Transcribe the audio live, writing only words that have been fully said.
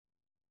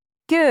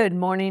Good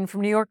morning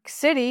from New York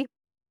City.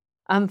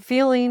 I'm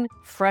feeling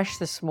fresh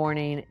this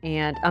morning,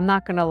 and I'm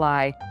not going to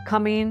lie,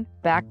 coming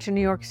back to New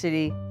York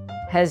City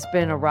has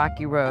been a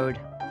rocky road.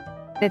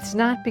 It's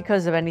not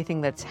because of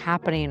anything that's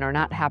happening or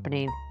not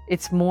happening,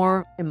 it's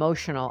more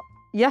emotional.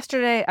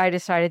 Yesterday, I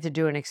decided to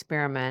do an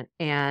experiment,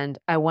 and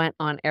I went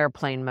on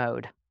airplane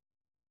mode.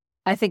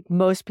 I think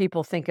most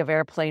people think of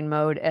airplane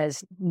mode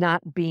as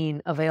not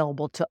being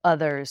available to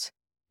others.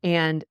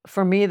 And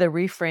for me, the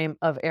reframe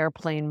of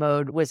airplane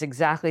mode was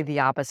exactly the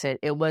opposite.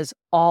 It was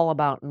all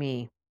about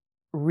me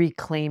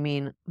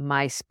reclaiming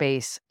my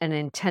space, an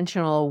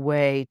intentional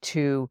way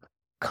to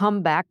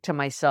come back to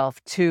myself,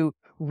 to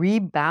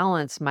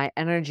rebalance my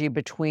energy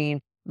between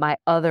my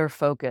other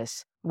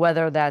focus,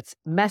 whether that's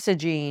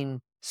messaging,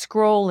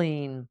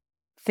 scrolling,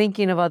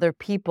 thinking of other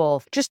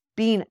people, just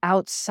being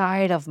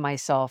outside of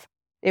myself.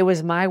 It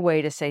was my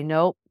way to say,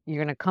 nope,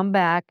 you're going to come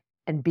back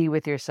and be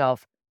with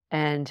yourself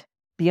and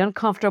be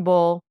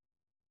uncomfortable,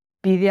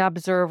 be the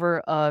observer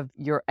of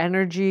your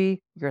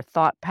energy, your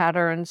thought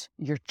patterns,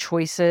 your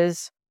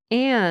choices,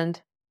 and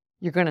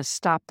you're going to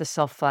stop the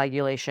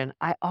self-flagellation.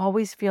 I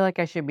always feel like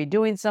I should be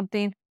doing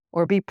something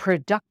or be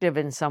productive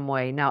in some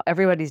way. Now,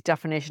 everybody's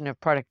definition of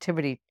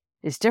productivity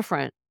is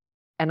different,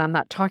 and I'm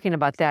not talking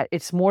about that.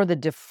 It's more the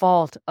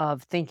default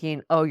of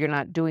thinking, oh, you're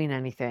not doing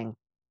anything.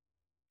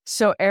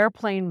 So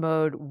airplane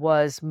mode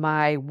was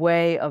my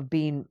way of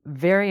being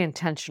very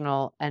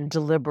intentional and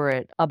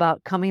deliberate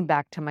about coming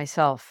back to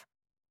myself.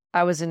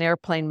 I was in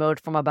airplane mode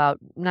from about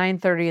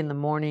 9:30 in the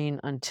morning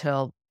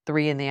until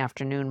 3 in the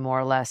afternoon, more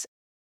or less.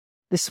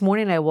 This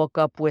morning I woke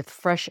up with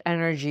fresh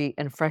energy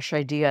and fresh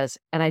ideas,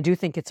 and I do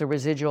think it's a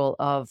residual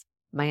of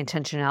my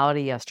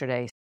intentionality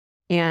yesterday.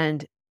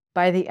 And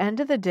by the end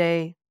of the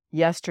day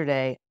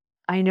yesterday,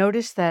 I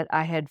noticed that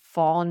I had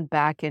fallen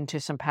back into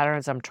some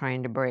patterns I'm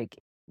trying to break.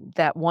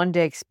 That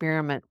one-day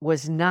experiment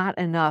was not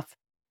enough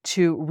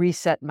to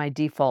reset my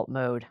default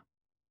mode.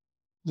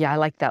 Yeah, I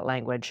like that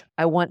language.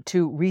 I want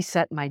to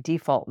reset my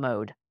default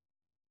mode.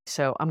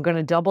 So I'm going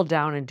to double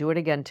down and do it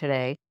again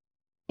today.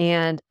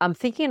 And I'm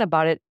thinking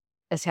about it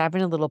as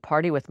having a little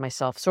party with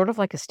myself, sort of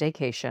like a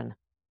staycation.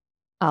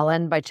 I'll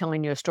end by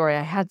telling you a story.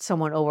 I had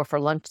someone over for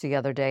lunch the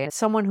other day,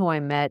 someone who I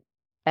met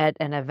at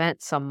an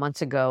event some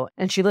months ago,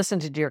 and she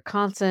listened to Dear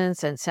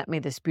Constance and sent me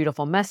this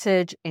beautiful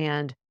message,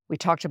 and we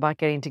talked about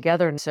getting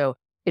together. And so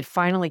it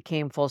finally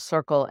came full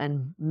circle.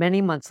 And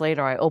many months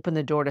later, I opened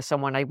the door to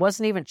someone I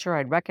wasn't even sure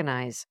I'd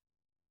recognize.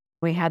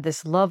 We had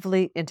this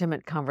lovely,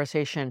 intimate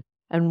conversation,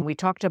 and we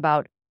talked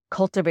about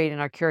cultivating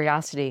our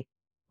curiosity.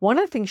 One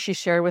of the things she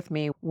shared with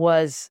me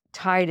was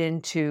tied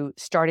into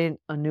starting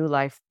a new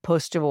life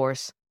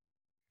post-divorce.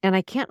 And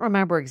I can't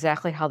remember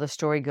exactly how the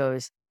story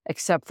goes,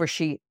 except for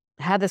she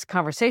had this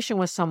conversation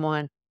with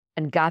someone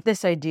and got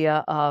this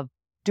idea of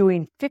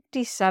doing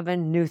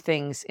 57 new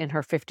things in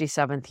her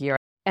 57th year.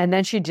 And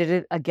then she did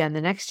it again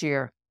the next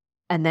year.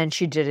 And then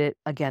she did it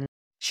again.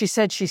 She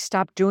said she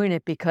stopped doing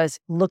it because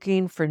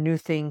looking for new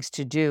things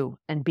to do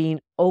and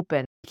being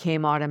open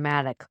became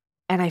automatic.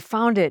 And I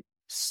found it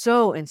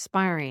so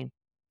inspiring.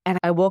 And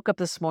I woke up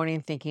this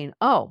morning thinking,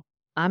 oh,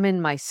 I'm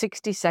in my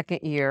 62nd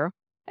year,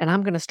 and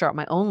I'm going to start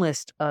my own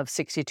list of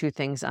 62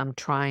 things I'm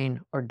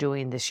trying or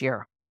doing this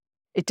year.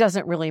 It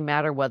doesn't really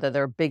matter whether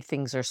they're big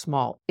things or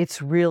small.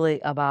 It's really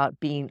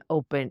about being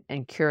open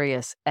and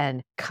curious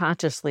and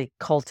consciously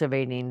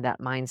cultivating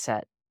that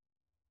mindset.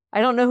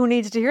 I don't know who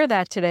needs to hear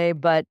that today,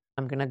 but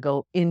I'm going to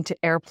go into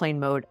airplane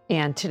mode.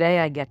 And today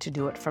I get to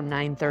do it from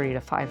 9:30 to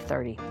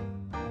 5:30.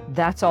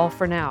 That's all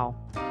for now.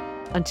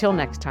 Until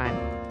next time,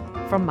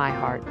 from my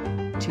heart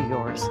to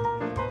yours.